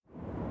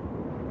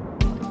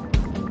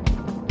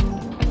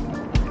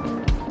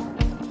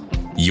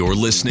You're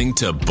listening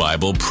to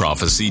Bible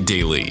Prophecy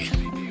Daily,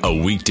 a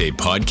weekday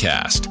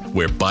podcast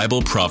where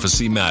Bible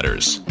prophecy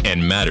matters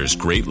and matters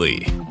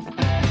greatly.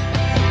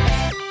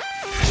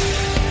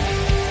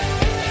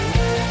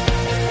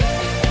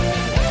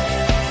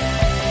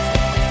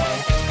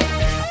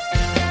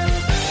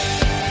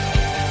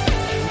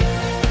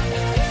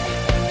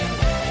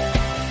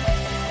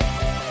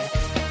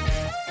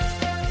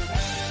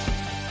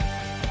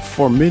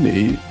 For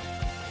many,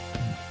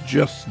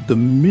 just the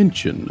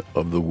mention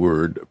of the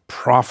word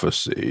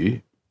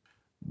prophecy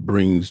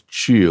brings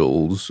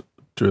chills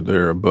to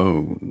their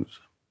bones.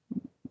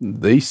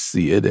 They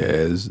see it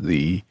as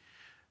the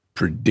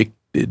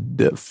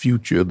predicted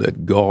future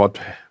that God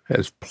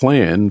has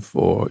planned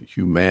for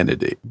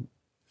humanity.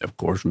 Of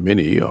course,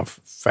 many are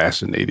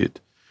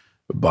fascinated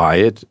by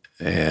it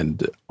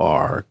and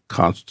are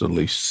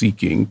constantly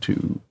seeking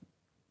to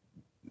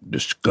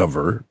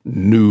discover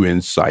new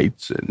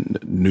insights and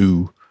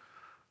new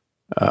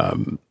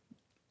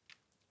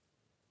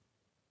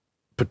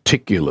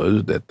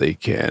particulars that they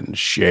can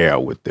share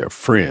with their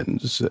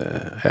friends,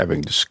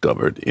 having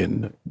discovered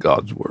in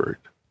God's Word.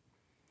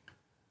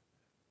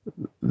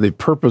 The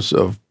purpose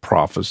of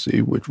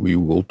prophecy, which we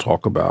will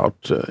talk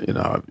about in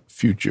our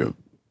future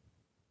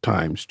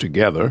times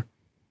together,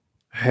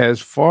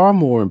 has far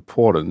more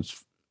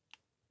importance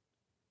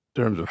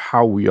in terms of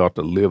how we ought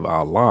to live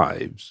our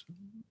lives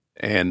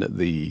and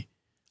the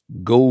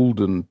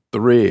golden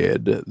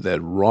thread that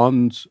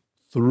runs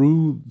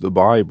through the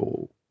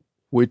Bible,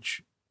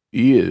 which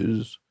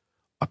is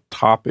a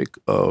topic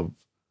of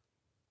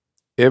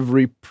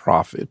every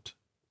prophet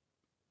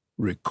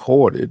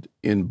recorded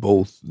in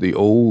both the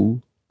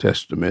Old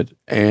Testament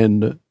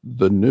and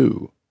the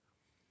New,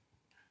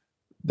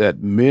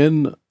 that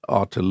men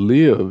are to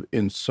live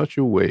in such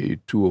a way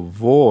to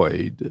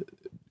avoid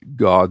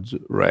God's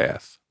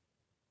wrath,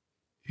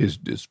 his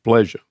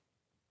displeasure.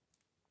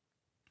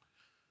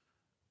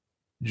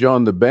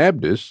 John the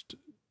Baptist,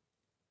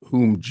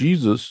 whom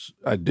Jesus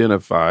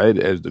identified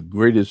as the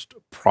greatest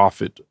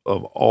prophet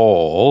of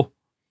all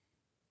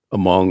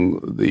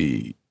among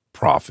the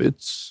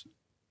prophets,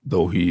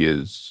 though he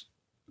is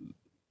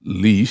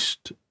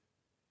least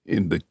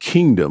in the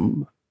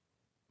kingdom,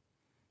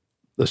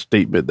 the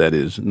statement that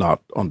is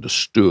not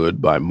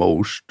understood by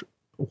most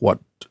what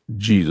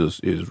Jesus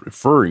is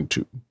referring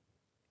to,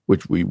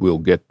 which we will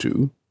get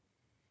to.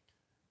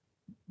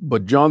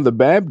 But John the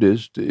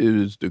Baptist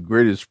is the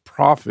greatest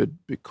prophet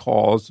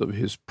because of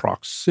his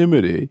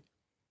proximity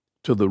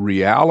to the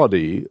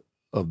reality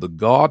of the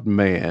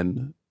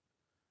God-man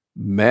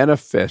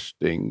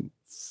manifesting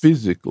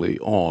physically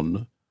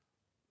on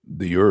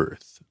the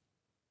earth.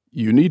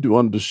 You need to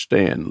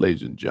understand,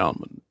 ladies and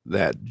gentlemen,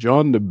 that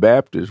John the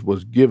Baptist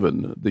was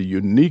given the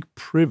unique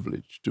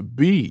privilege to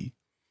be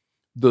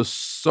the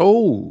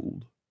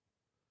sole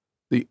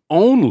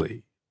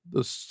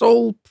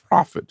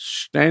prophet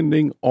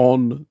standing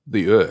on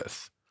the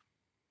earth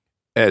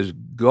as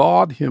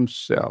God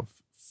himself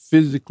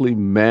physically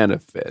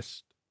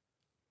manifests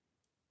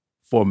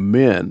for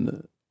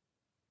men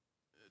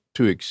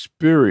to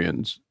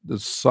experience the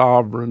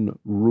sovereign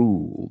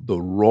rule,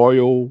 the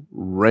royal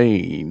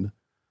reign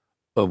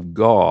of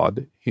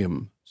God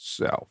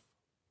himself.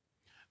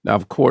 Now,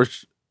 of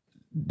course,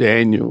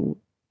 Daniel,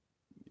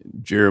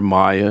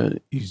 Jeremiah,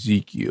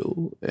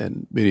 Ezekiel,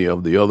 and many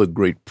of the other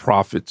great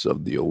prophets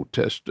of the Old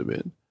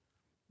Testament,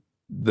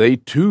 they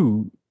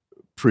too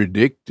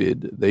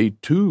predicted, they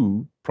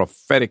too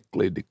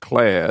prophetically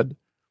declared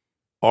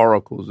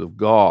oracles of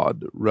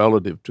God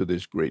relative to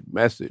this great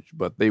message,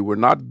 but they were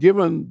not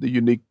given the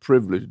unique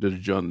privilege that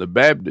John the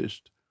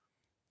Baptist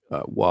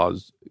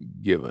was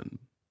given.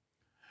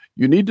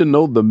 You need to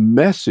know the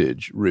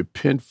message,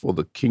 repent for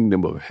the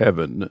kingdom of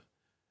heaven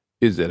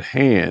is at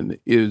hand,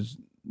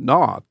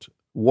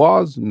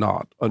 was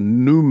not a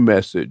new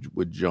message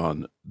with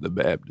John the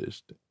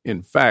Baptist.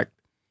 In fact,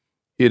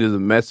 it is a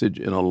message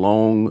in a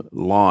long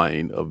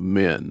line of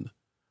men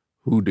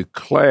who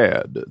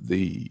declared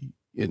the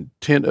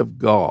intent of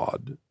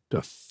God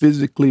to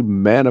physically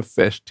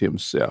manifest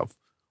himself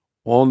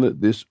on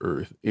this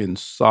earth in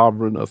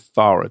sovereign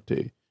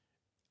authority,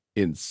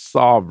 in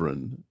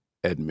sovereign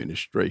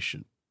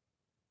administration.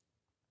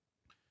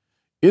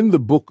 In the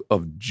book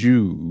of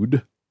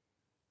Jude,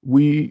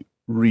 we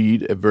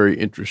read a very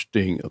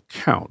interesting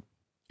account.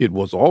 It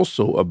was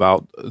also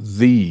about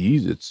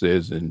these, it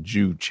says in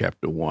Jude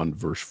chapter 1,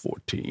 verse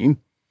 14.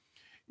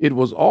 It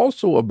was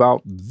also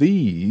about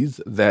these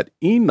that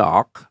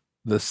Enoch,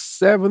 the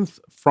seventh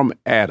from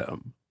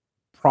Adam,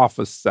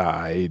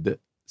 prophesied,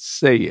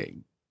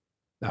 saying.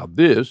 Now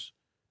this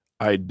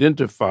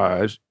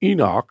identifies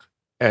Enoch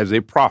as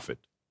a prophet.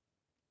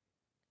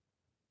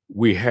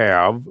 We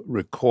have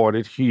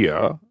recorded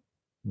here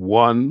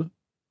one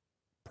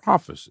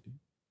prophecy,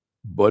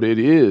 but it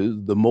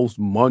is the most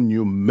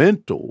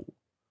monumental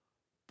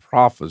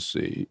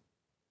prophecy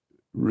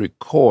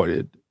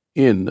recorded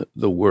in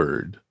the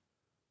Word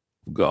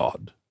of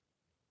God.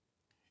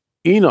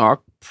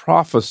 Enoch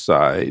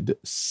prophesied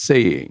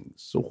saying.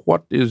 So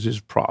what is his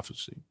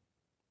prophecy?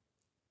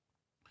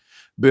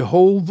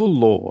 Behold, the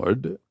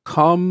Lord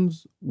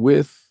comes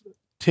with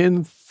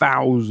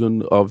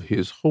 10,000 of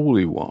his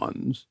holy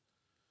ones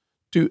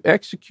to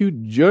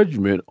execute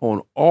judgment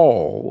on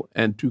all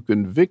and to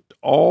convict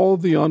all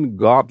the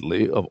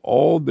ungodly of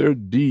all their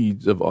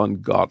deeds of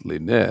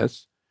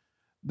ungodliness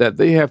that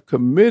they have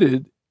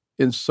committed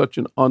in such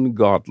an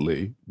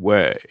ungodly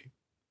way,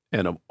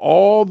 and of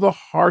all the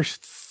harsh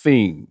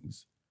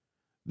things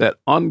that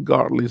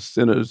ungodly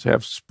sinners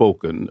have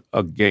spoken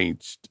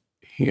against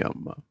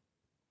him.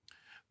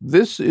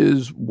 This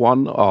is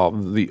one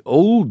of the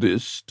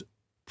oldest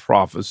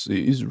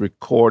prophecies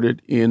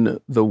recorded in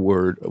the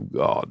Word of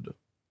God.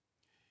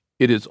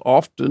 It is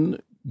often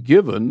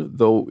given,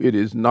 though it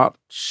is not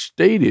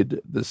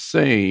stated the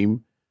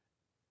same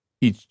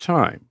each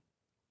time.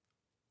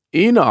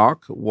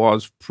 Enoch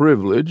was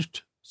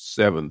privileged,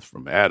 seventh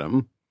from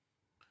Adam,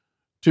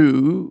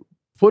 to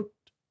pull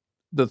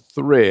the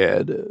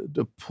thread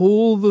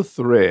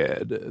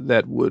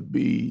that would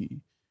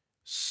be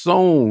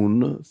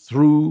sewn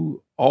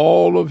through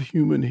all of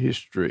human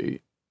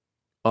history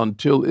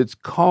until its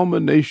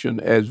culmination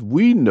as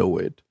we know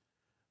it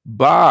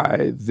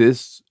by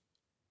this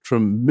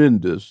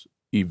tremendous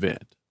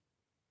event.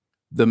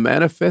 The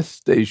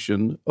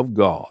manifestation of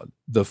God,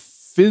 the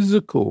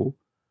physical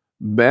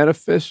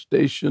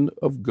manifestation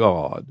of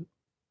God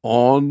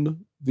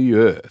on the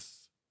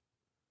earth,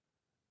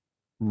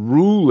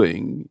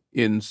 ruling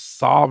in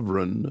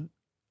sovereign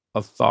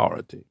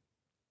authority.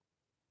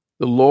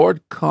 The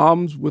Lord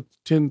comes with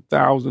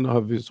 10,000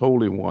 of his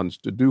holy ones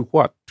to do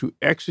what? To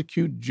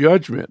execute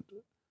judgment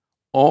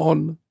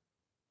on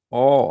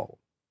all.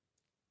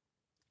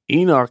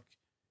 Enoch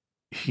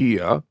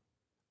here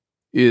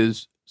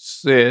is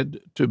said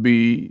to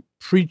be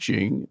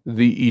preaching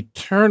the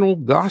eternal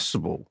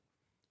gospel,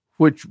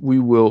 which we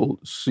will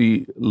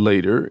see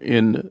later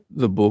in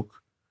the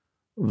book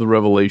of the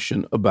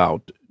Revelation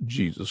about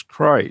Jesus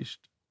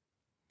Christ.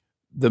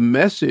 The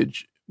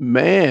message: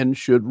 man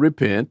should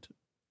repent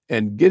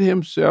and get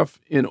himself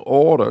in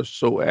order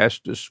so as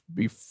to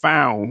be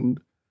found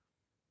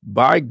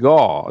by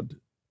God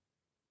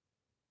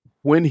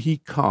when he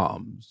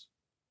comes,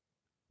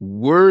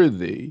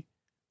 worthy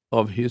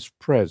of his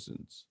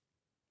presence.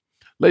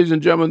 Ladies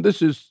and gentlemen,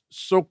 this is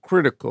so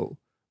critical.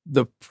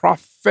 The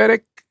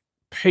prophetic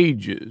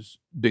pages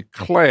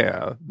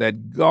declare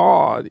that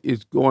God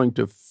is going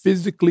to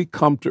physically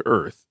come to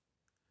earth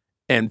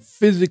and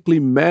physically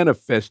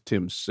manifest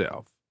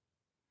himself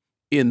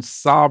in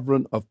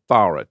sovereign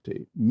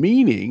authority,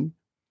 meaning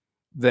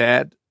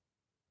that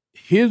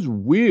his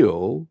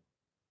will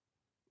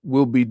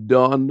be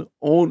done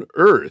on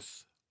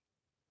earth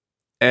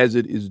as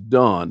it is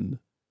done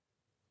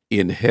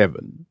in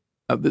heaven.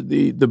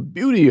 The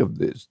beauty of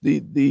this,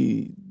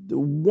 the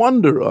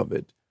wonder of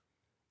it,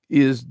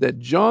 is that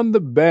John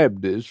the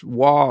Baptist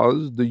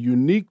was the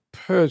unique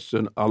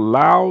person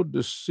allowed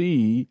to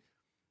see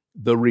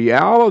the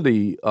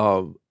reality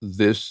of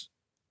this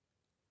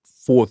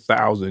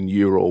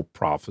 4,000-year-old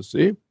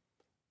prophecy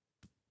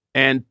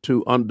and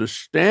to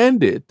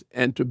understand it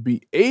and to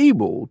be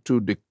able to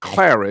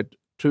declare it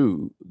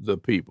to the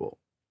people.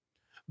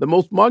 The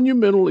most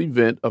monumental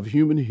event of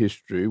human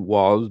history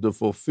was the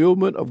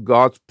fulfillment of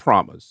God's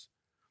promise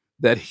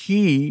that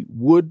he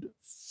would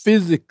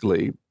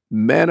physically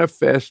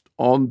manifest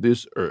on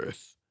this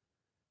earth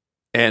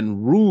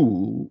and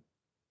rule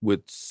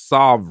with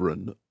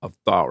sovereign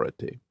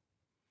authority.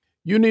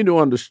 You need to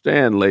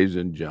understand, ladies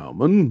and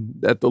gentlemen,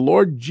 that the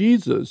Lord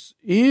Jesus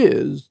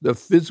is the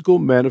physical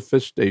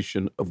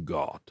manifestation of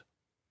God.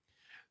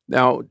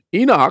 Now,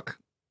 Enoch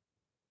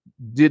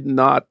did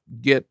not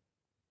get,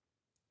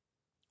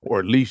 or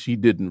at least he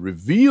didn't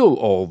reveal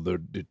all the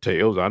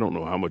details. I don't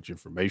know how much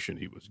information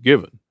he was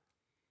given,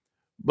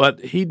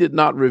 but he did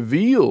not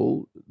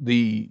reveal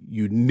the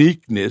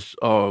uniqueness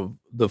of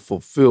the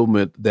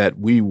fulfillment that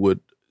we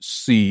would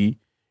see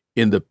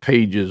in the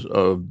pages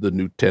of the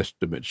New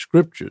Testament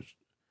scriptures.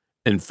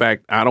 In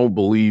fact, I don't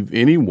believe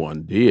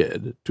anyone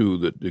did to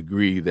the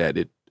degree that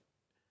it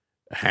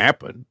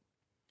happened.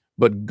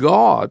 But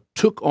God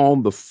took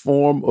on the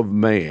form of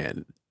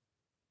man,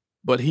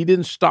 but he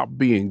didn't stop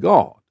being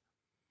God.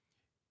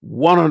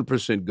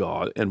 100%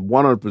 God and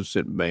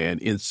 100% man,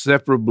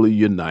 inseparably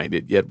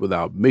united, yet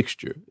without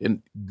mixture.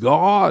 And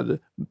God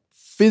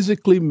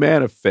physically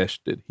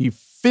manifested. He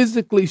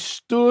physically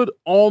stood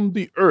on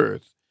the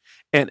earth,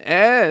 and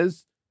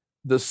as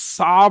the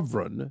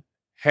sovereign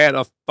had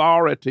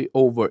authority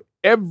over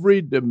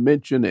every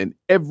dimension and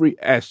every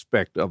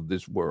aspect of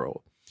this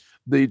world.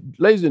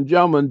 Ladies and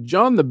gentlemen,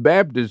 John the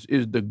Baptist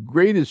is the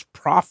greatest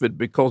prophet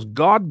because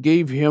God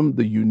gave him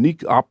the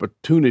unique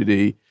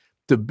opportunity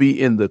to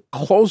be in the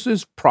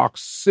closest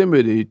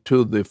proximity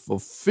to the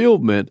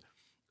fulfillment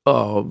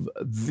of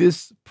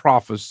this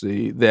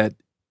prophecy that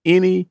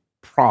any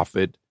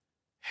prophet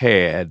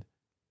had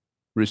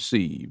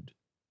received.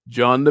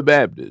 John the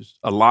Baptist,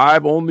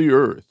 alive on the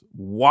earth,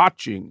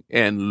 watching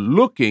and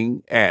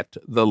looking at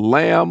the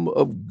Lamb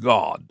of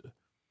God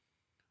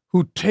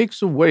who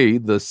takes away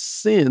the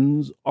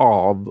sins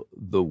of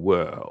the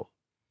world.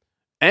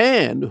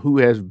 and who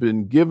has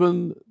been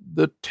given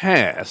the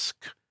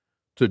task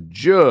to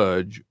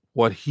judge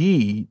what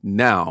he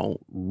now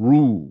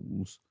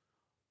rules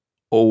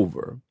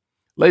over.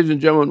 Ladies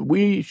and gentlemen,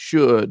 we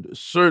should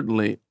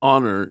certainly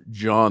honor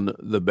John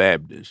the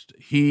Baptist.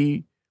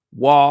 He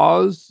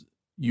was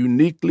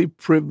uniquely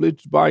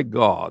privileged by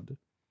God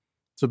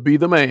to be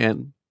the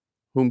man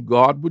whom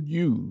God would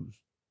use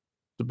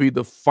to be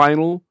the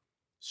final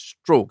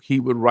stroke. He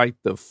would write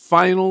the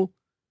final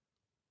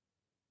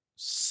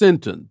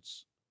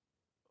sentence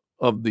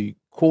of the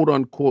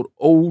quote-unquote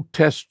Old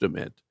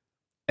Testament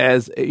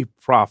as a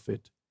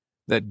prophet,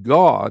 that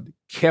God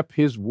kept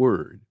his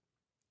word,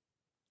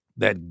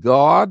 that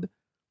God,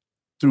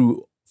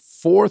 through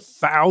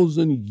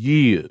 4,000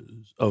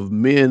 years of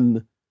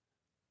men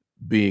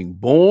being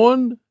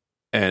born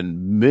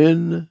and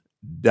men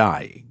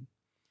dying,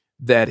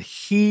 that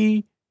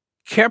he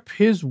kept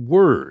his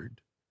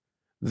word,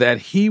 that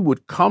he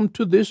would come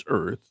to this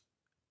earth,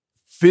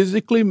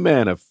 physically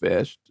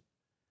manifest,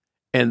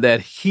 and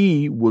that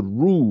he would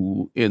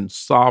rule in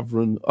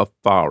sovereign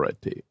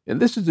authority. And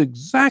this is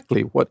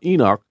exactly what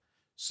Enoch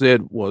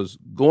said was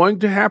going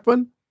to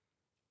happen,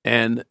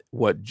 and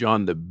what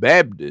John the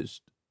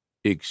Baptist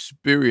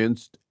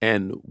experienced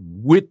and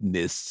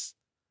witnessed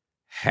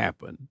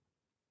happen.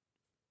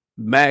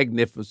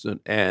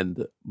 Magnificent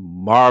and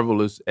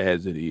marvelous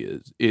as it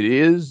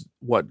is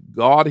what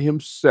God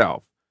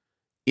himself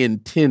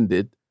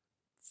intended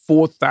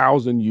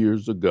 4,000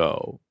 years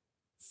ago,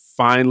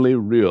 finally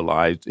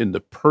realized in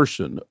the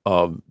person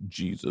of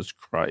Jesus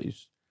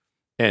Christ.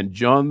 And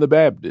John the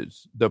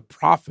Baptist, the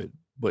prophet,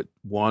 but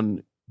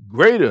one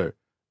greater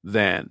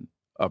than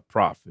a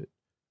prophet,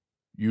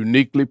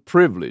 uniquely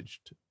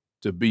privileged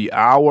to be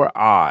our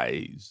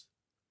eyes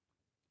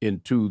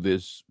into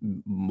this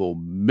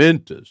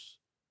momentous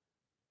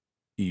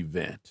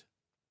event.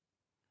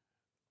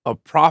 A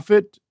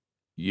prophet?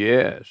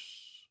 Yes.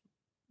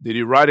 Did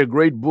he write a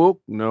great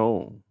book?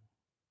 No.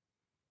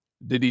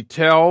 Did he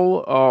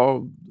tell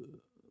of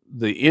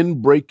the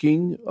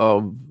inbreaking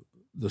of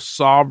the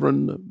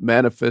sovereign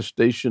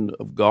manifestation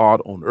of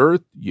God on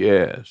earth?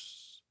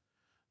 Yes.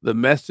 The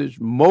message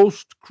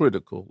most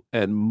critical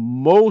and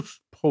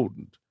most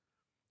potent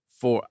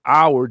for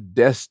our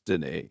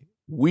destiny.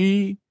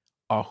 We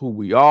are who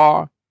we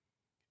are,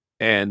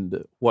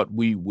 and what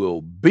we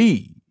will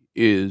be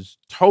is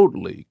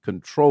totally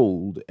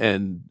controlled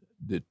and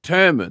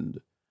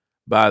determined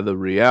by the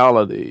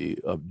reality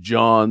of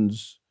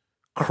John's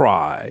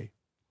cry,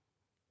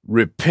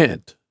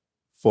 repent,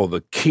 for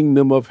the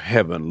kingdom of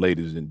heaven,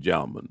 ladies and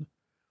gentlemen.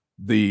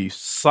 The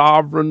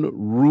sovereign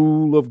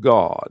rule of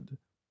God.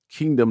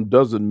 Kingdom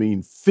doesn't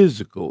mean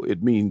physical.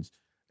 It means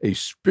a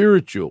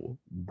spiritual,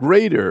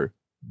 greater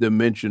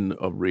dimension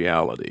of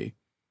reality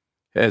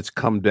has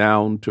come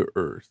down to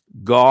earth.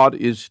 God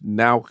is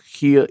now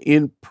here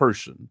in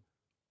person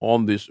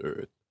on this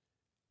earth,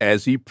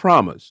 as he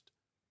promised,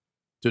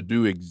 to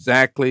do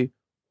exactly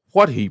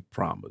what he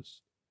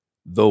promised,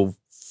 though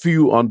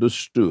few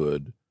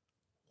understood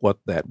what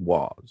that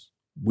was.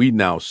 We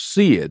now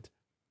see it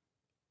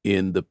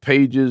in the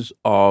pages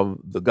of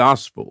the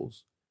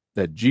Gospels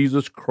that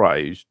Jesus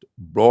Christ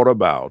brought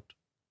about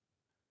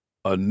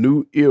a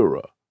new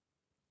era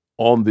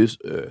on this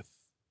earth.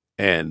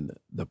 And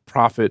the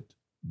prophet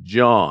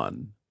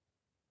John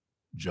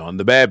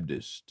the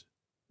Baptist,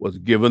 was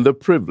given the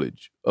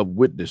privilege of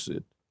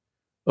witnessing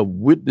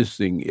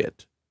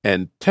it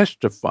and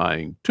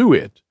testifying to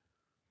it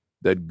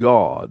that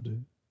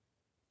God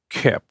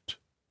kept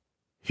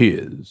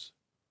his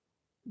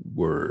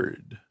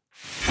word.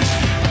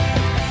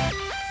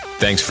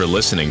 Thanks for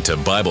listening to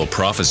Bible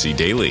Prophecy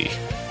Daily.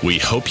 We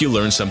hope you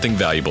learned something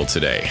valuable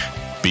today.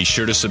 Be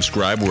sure to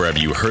subscribe wherever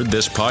you heard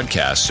this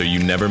podcast so you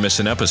never miss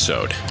an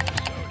episode.